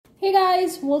Hey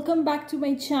guys, welcome back to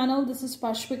my channel. This is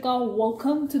Pashvika.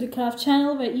 Welcome to the craft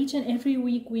channel where each and every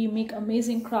week we make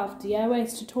amazing craft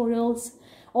DIYs, tutorials,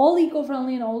 all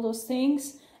eco-friendly and all those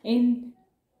things. In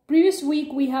previous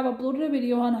week we have uploaded a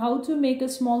video on how to make a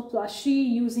small plushie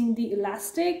using the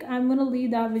elastic. I'm gonna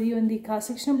leave that video in the card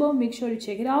section below. Make sure you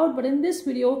check it out. But in this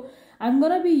video I'm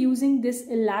gonna be using this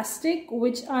elastic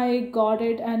which I got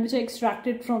it and which I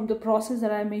extracted from the process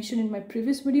that I mentioned in my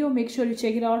previous video. Make sure you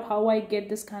check it out how I get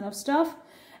this kind of stuff.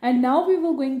 And now we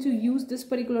will going to use this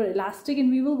particular elastic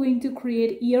and we will going to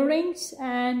create earrings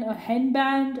and a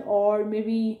headband or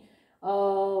maybe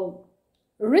a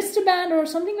wristband or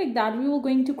something like that. We will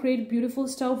going to create beautiful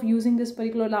stuff using this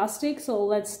particular elastic. So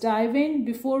let's dive in.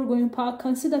 Before going past,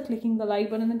 consider clicking the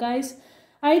like button, guys.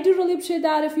 I do really appreciate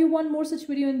that. If you want more such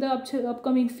video in the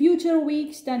upcoming future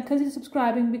weeks, then consider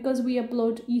subscribing because we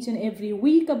upload each and every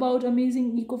week about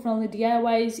amazing eco-friendly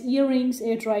DIYs, earrings,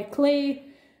 air dry clay,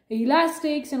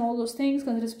 elastics and all those things.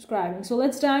 Consider subscribing. So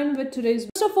let's dive in with today's.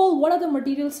 First of all, what are the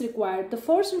materials required? The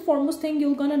first and foremost thing,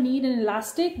 you're gonna need an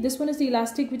elastic. This one is the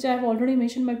elastic which I have already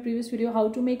mentioned in my previous video how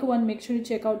to make one. Make sure you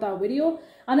check out that video.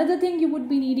 Another thing you would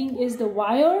be needing is the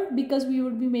wire because we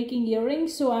would be making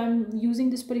earrings. So I'm using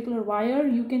this particular wire.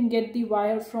 You can get the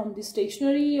wire from the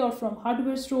stationery or from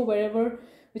hardware store, wherever,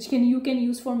 which you can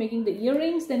use for making the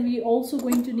earrings. Then we also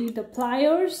going to need the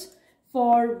pliers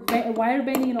for wire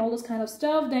bending and all this kind of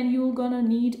stuff. Then you're gonna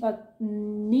need a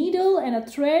needle and a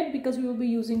thread because we will be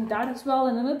using that as well.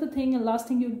 And another thing and last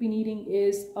thing you'll be needing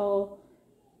is a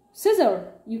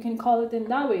scissor. You can call it in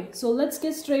that way. So let's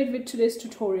get straight with today's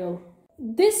tutorial.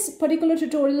 This particular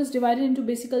tutorial is divided into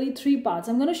basically three parts.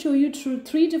 I'm going to show you through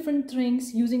three different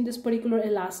things using this particular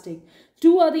elastic.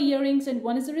 Two are the earrings and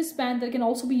one is a wristband that can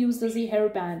also be used as a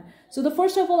hairband. So the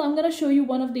first of all, I'm going to show you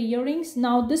one of the earrings.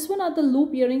 Now this one are the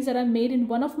loop earrings that I made in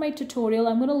one of my tutorial.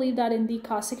 I'm going to leave that in the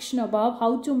card section above,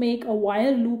 how to make a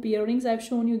wire loop earrings. I've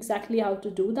shown you exactly how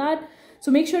to do that. So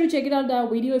make sure to check it out,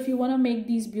 that video, if you want to make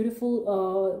these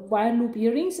beautiful wire loop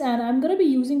earrings. And I'm going to be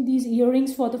using these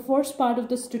earrings for the first part of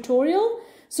this tutorial.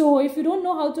 So if you don't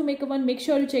know how to make one, make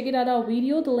sure to check it out our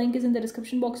video. The link is in the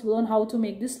description box below on how to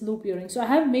make this loop earring. So I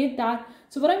have made that.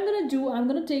 So what I'm going to do, I'm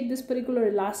going to take this particular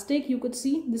elastic. You could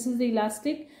see this is the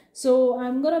elastic. So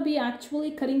I'm going to be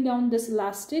actually cutting down this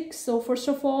elastic. So first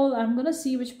of all, I'm going to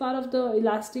see which part of the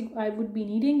elastic I would be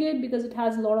needing it because it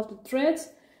has a lot of the threads.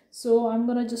 So I'm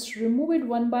gonna just remove it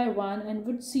one by one and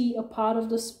would see a part of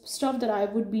the stuff that I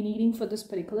would be needing for this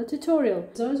particular tutorial.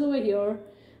 So it's over here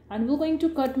and we're going to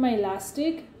cut my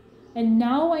elastic, and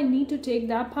now I need to take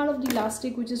that part of the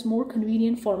elastic which is more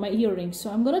convenient for my earrings. So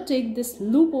I'm gonna take this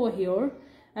loop over here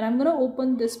and I'm gonna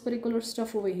open this particular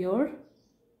stuff over here,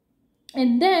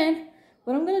 and then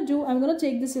what I'm gonna do, I'm gonna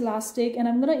take this elastic and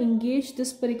I'm gonna engage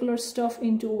this particular stuff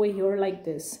into over here like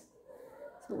this.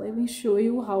 So let me show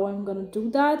you how I'm gonna do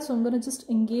that. So I'm gonna just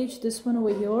engage this one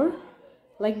over here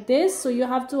like this. So you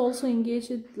have to also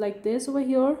engage it like this over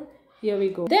here. Here we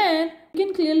go. Then you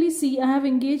can clearly see I have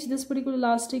engaged this particular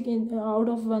elastic in out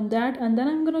of that, and then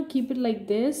I'm gonna keep it like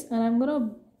this and I'm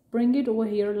gonna bring it over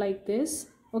here like this.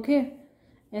 Okay,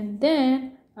 and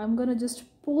then I'm gonna just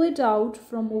pull it out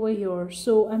from over here.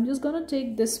 So I'm just gonna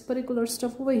take this particular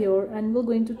stuff over here and we're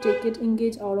going to take it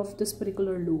engage out of this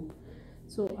particular loop.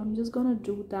 So I'm just gonna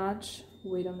do that.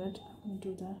 Wait a minute, I'm gonna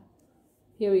do that.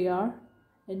 Here we are.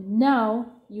 And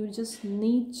now you just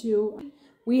need to,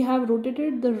 we have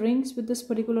rotated the rings with this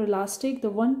particular elastic. The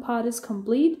one part is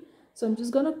complete. So I'm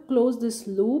just gonna close this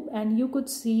loop and you could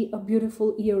see a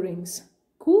beautiful earrings.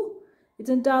 Cool? It's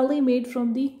entirely made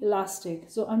from the elastic.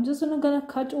 So I'm just gonna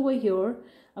cut over here.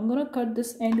 I'm gonna cut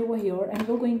this end over here and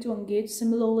we're going to engage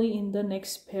similarly in the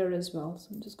next pair as well.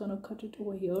 So I'm just gonna cut it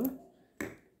over here.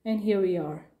 And here we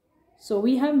are. So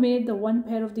we have made the one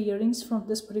pair of the earrings from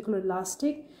this particular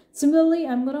elastic. Similarly,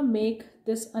 I'm gonna make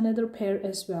this another pair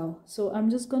as well. So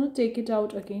I'm just gonna take it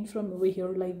out again from over here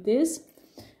like this,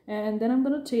 and then I'm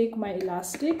gonna take my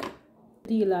elastic,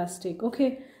 the elastic.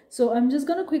 Okay, so I'm just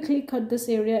gonna quickly cut this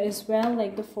area as well,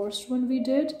 like the first one we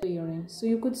did. The earrings. So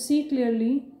you could see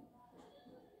clearly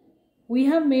we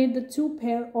have made the two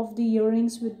pair of the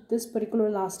earrings with this particular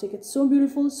elastic. It's so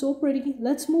beautiful, so pretty.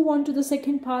 Let's move on to the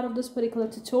second part of this particular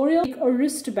tutorial, like a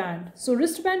wristband. So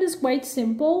wristband is quite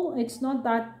simple. It's not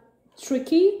that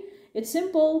tricky. It's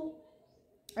simple.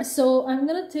 So I'm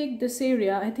gonna take this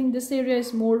area. I think this area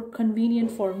is more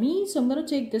convenient for me. So I'm gonna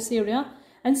take this area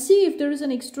and see if there is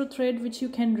an extra thread which you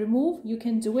can remove. You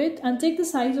can do it and take the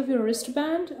size of your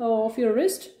wristband of your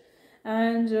wrist.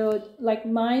 And like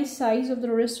my size of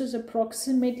the wrist is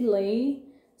approximately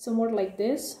somewhat like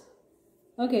this.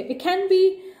 Okay, it can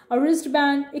be a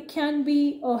wristband, it can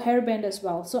be a hairband as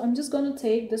well. So I'm just going to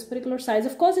take this particular size.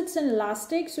 Of course, it's an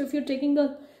elastic, so if you're taking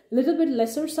a little bit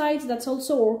lesser size, that's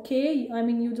also okay. I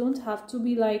mean, you don't have to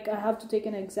be like, I have to take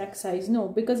an exact size. No,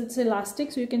 because it's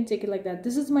elastic, so you can take it like that.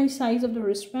 This is my size of the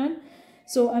wristband.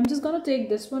 So I'm just going to take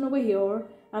this one over here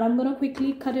and I'm going to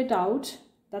quickly cut it out.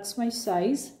 That's my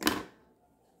size.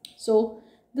 So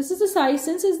this is the size,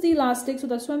 since it's the elastic, so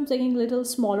that's why I'm taking a little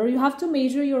smaller. You have to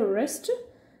measure your wrist,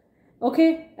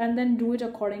 okay, and then do it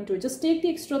according to it. Just take the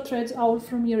extra threads out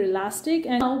from your elastic.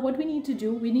 And now what we need to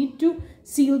do, we need to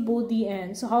seal both the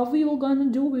ends. So how we will gonna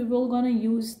do, we will gonna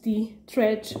use the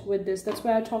thread with this. That's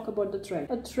why I talk about the thread.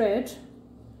 A thread,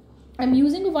 I'm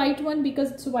using a white one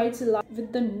because it's white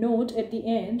with the note at the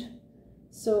end.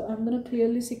 So I'm going to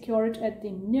clearly secure it at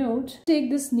the note. Take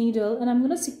this needle and I'm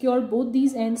going to secure both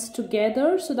these ends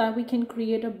together so that we can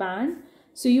create a band.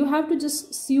 So you have to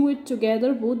just sew it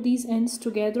together, both these ends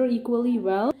together equally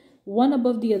well, one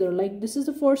above the other. Like this is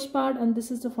the first part and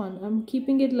this is the one. I'm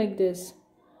keeping it like this.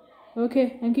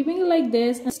 Okay, I'm keeping it like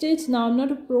this. And stitch. Now I'm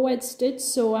not a pro at stitch,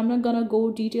 so I'm not gonna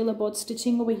go detail about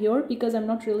stitching over here because I'm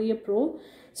not really a pro.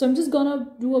 So I'm just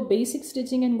gonna do a basic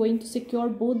stitching and going to secure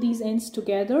both these ends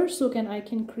together so I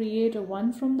can create a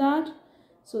one from that.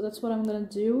 So that's what I'm gonna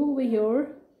do over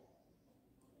here.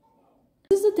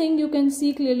 This is the thing, you can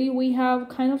see clearly we have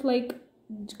kind of like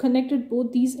connected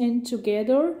both these ends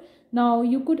together. Now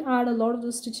you could add a lot of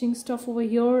the stitching stuff over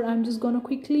here. I'm just gonna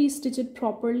quickly stitch it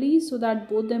properly so that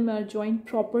both them are joined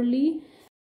properly.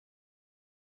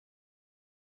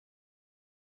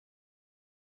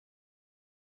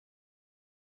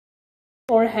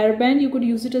 Or hairband, you could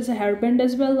use it as a hairband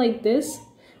as well, like this.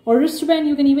 Or wristband,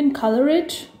 you can even color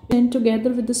it in together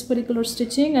with this particular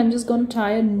stitching. I'm just going to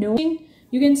tie a knot.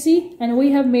 You can see, and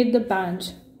we have made the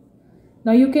band.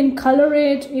 Now you can color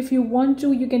it if you want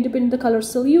to. You can dip in the color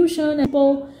solution and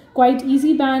quite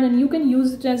easy band, and you can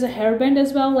use it as a hairband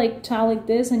as well, like tie like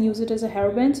this and use it as a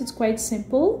hairband. So it's quite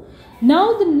simple.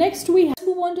 Now the next we have to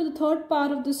move on to the third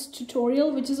part of this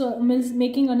tutorial, which is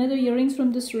making another earrings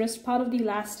from this wrist part of the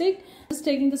elastic. Just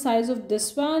taking the size of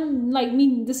this one,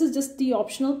 this is just the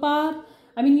optional part.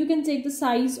 I mean, you can take the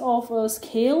size of a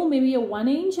scale, maybe a 1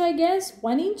 inch, I guess,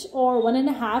 1 inch or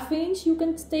 1.5 inch. You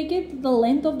can take it, the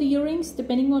length of the earrings,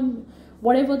 depending on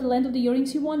whatever the length of the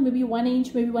earrings you want, maybe 1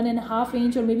 inch, maybe 1.5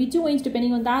 inch, or maybe 2 inch,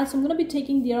 depending on that. So I'm going to be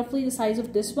taking roughly the size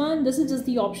of this one. This is just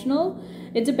the optional.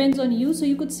 It depends on you. So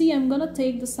you could see I'm going to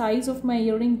take the size of my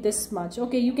earring this much.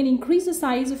 Okay, you can increase the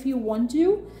size if you want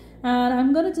to. And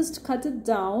I'm going to just cut it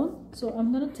down. So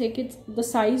I'm going to take it the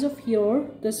size of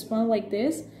here, this one like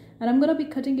this. And I'm going to be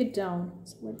cutting it down.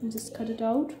 So let me just cut it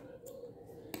out.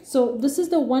 So this is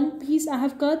the one piece I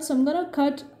have cut. So I'm going to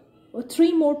cut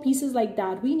 3 more pieces like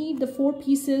that. We need the 4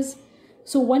 pieces.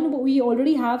 So one we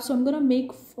already have. So I'm going to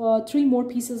make 3 more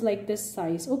pieces like this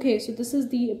size. Okay, so this is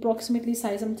the approximately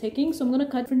size I'm taking. So I'm going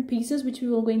to cut different pieces which we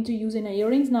will going to use in our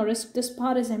earrings. Now this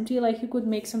part is empty. Like you could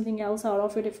make something else out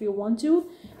of it if you want to.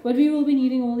 But we will be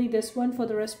needing only this one for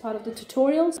the rest part of the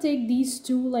tutorial. Take these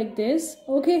 2 like this.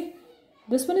 Okay.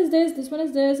 This one is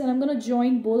this, and I'm going to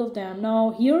join both of them.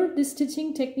 Now here, this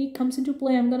stitching technique comes into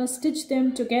play. I'm going to stitch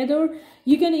them together.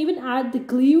 You can even add the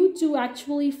glue to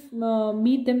actually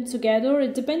meet them together.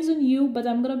 It depends on you, but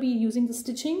I'm going to be using the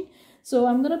stitching. So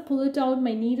I'm going to pull it out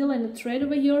my needle and the thread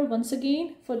over here once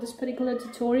again for this particular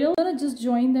tutorial. I'm going to just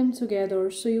join them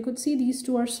together. So you could see these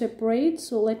 2 are separate.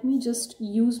 So let me just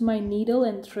use my needle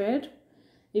and thread.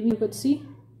 If you could see,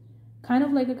 kind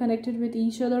of like a connected with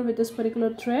each other with this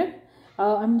particular thread.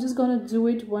 I'm just gonna do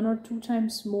it 1 or 2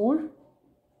 times more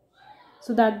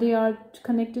so that they are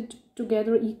connected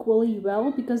together equally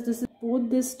well, because this is both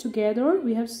this together.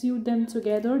 We have sewed them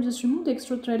together. Just remove the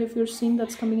extra thread if you're seeing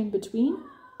that's coming in between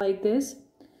like this.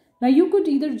 Now you could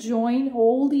either join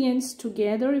all the ends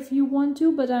together if you want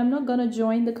to, but I'm not gonna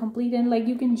join the complete end. Like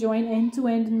you can join end to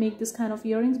end and make this kind of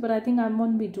earrings, but I think I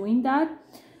won't be doing that.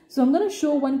 So I'm gonna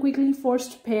show one quickly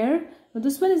first pair. Now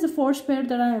this one is the first pair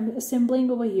that I'm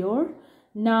assembling over here.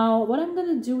 Now what I'm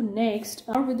gonna do next,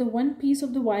 with the one piece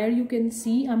of the wire, you can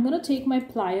see I'm gonna take my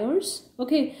pliers.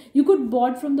 Okay, you could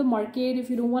bought from the market. If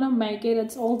you don't want to make it,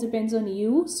 it's all depends on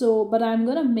you. So but I'm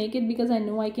gonna make it because I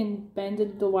know I can bend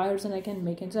it, the wires, and I can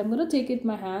make it. So I'm gonna take it in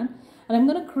my hand and I'm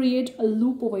gonna create a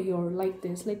loop over here like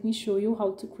this. Let me show you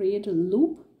how to create a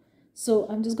loop. So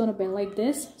I'm just gonna bend like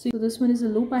this. So this one is a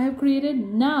loop I have created.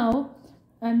 Now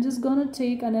I'm just gonna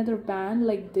take another band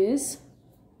like this.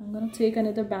 I'm gonna take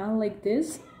another band like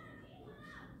this.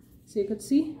 So you could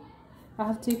see I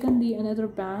have taken another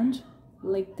band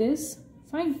like this.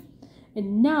 Fine.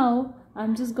 And now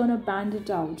I'm just gonna band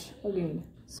it out again.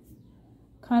 So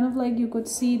kind of like you could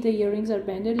see the earrings are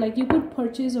bended. Like you could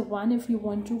purchase one if you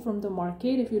want to from the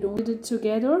market if you don't put it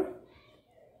together.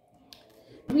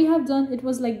 We have done it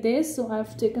was like this, so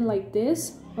I've taken like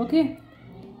this, okay,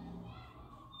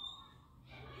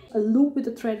 a loop with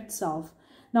the thread itself.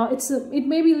 Now it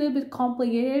may be a little bit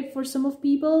complicated for some of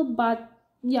people, but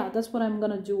yeah, that's what I'm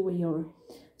gonna do over here.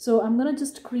 So I'm gonna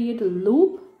just create a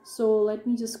loop. So let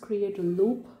me just create a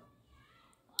loop,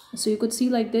 so you could see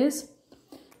like this,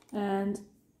 and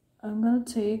I'm gonna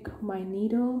take my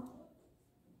needle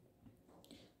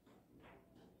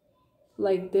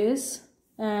like this,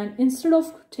 and instead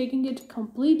of taking it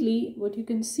completely, what you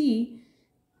can see,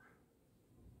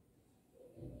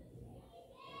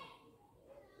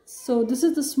 so this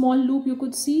is the small loop you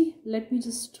could see. Let me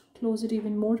just close it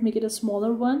even more to make it a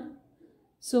smaller one.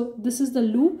 So this is the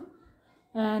loop,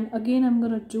 and again I'm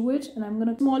gonna do it, and I'm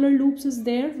gonna smaller loops is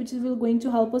there, which is going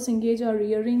to help us engage our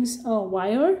earrings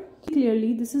wire.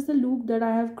 Clearly this is the loop that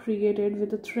I have created with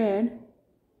the thread.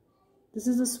 This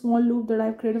is the small loop that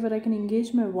I've created where I can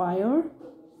engage my wire.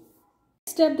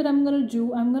 Step that I'm gonna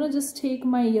do, I'm gonna just take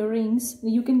my earrings.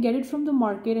 You can get it from the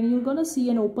market, and you're gonna see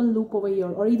an open loop over here,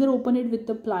 or either open it with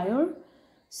the plier.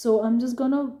 So I'm just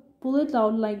gonna pull it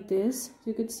out like this.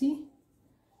 You could see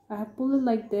I have pulled it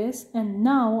like this, and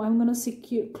now I'm gonna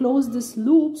close this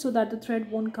loop so that the thread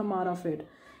won't come out of it.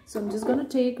 So I'm just gonna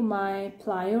take my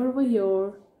plier over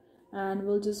here, and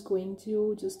we're just going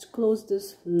to just close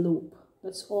this loop.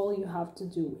 That's all you have to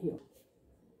do here.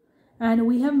 And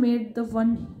we have made the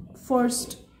one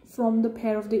first from the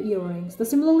pair of the earrings.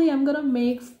 Similarly, I'm gonna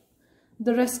make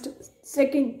the rest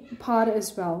second part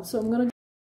as well. So I'm gonna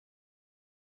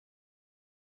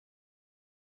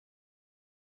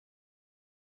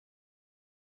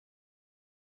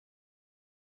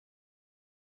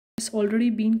already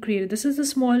been created. This is the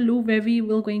small loop where we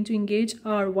will going to engage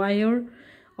our wire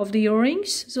of the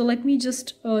earrings. So let me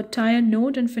just tie a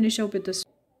knot and finish up with this.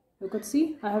 You could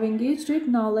see I have engaged it.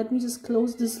 Now let me just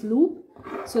close this loop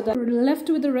so that we're left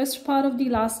with the rest part of the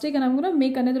elastic, and I'm gonna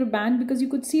make another band because you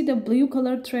could see the blue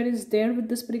colored thread is there with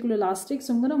this particular elastic.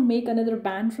 So I'm gonna make another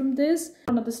band from this.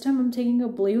 Now this time I'm taking a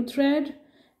blue thread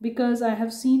because I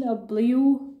have seen a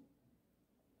blue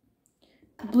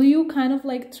kind of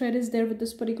like thread is there with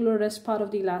this particular rest part of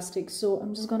the elastic. So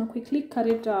I'm just gonna quickly cut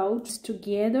it out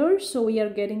together, so we are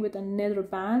getting with another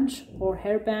band or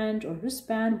hairband or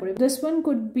wristband, whatever. This one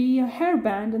could be a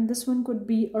hairband and this one could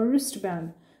be a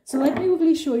wristband. So let me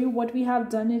quickly show you what we have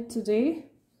done it today.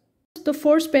 The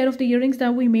first pair of the earrings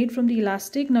that we made from the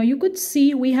elastic. Now you could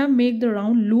see we have made the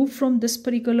round loop from this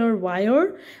particular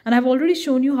wire, and I've already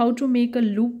shown you how to make a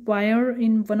loop wire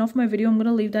in one of my video. I'm going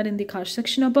to leave that in the card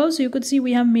section above. So you could see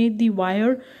we have made the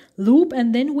wire loop,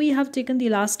 and then we have taken the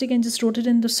elastic and just wrote it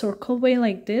in the circle way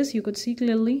like this. You could see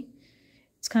clearly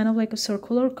it's kind of like a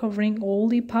circular covering all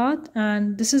the path,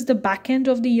 and this is the back end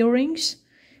of the earrings.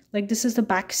 Like this is the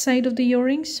back side of the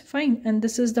earrings, fine, and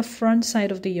this is the front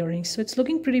side of the earrings. So it's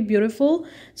looking pretty beautiful.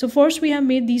 So first we have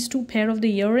made these two pair of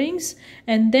the earrings,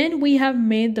 and then we have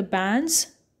made the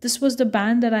bands. This was the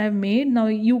band that I have made. Now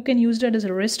you can use it as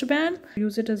a wristband,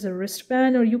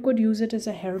 or you could use it as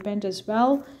a hairband as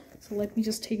well. So let me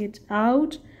just take it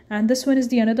out. And this one is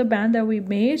the another band that we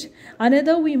made.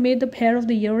 We made the pair of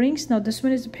the earrings. Now this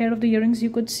one is the pair of the earrings. You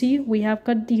could see we have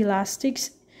cut the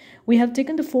elastics. We have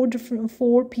taken the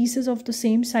four pieces of the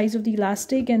same size of the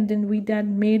elastic, and then we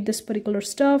made this particular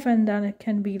stuff, and then it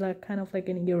can be like kind of like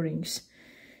an earrings.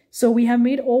 So we have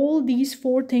made all these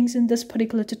 4 things in this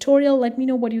particular tutorial. Let me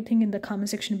know what you think in the comment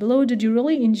section below. Did you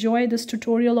really enjoy this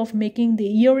tutorial of making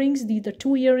the earrings, the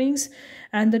 2 earrings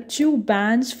and the 2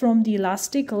 bands from the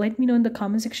elastic? Let me know in the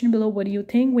comment section below what do you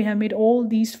think. We have made all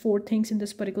these 4 things in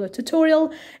this particular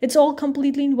tutorial. It's all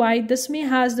completely in white. This may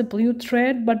has the blue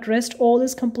thread, but rest all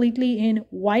is completely in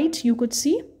white. You could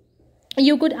see.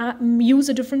 You could use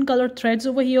a different color threads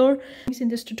over here in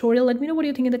this tutorial. Let me know what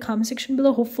you think in the comment section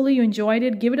below. Hopefully you enjoyed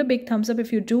it. Give it a big thumbs up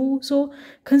if you do. So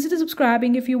consider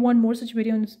subscribing if you want more such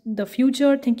videos in the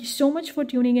future. Thank you so much for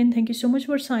tuning in. Thank you so much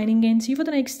for signing in. See you for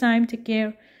the next time. Take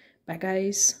care. Bye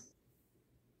guys.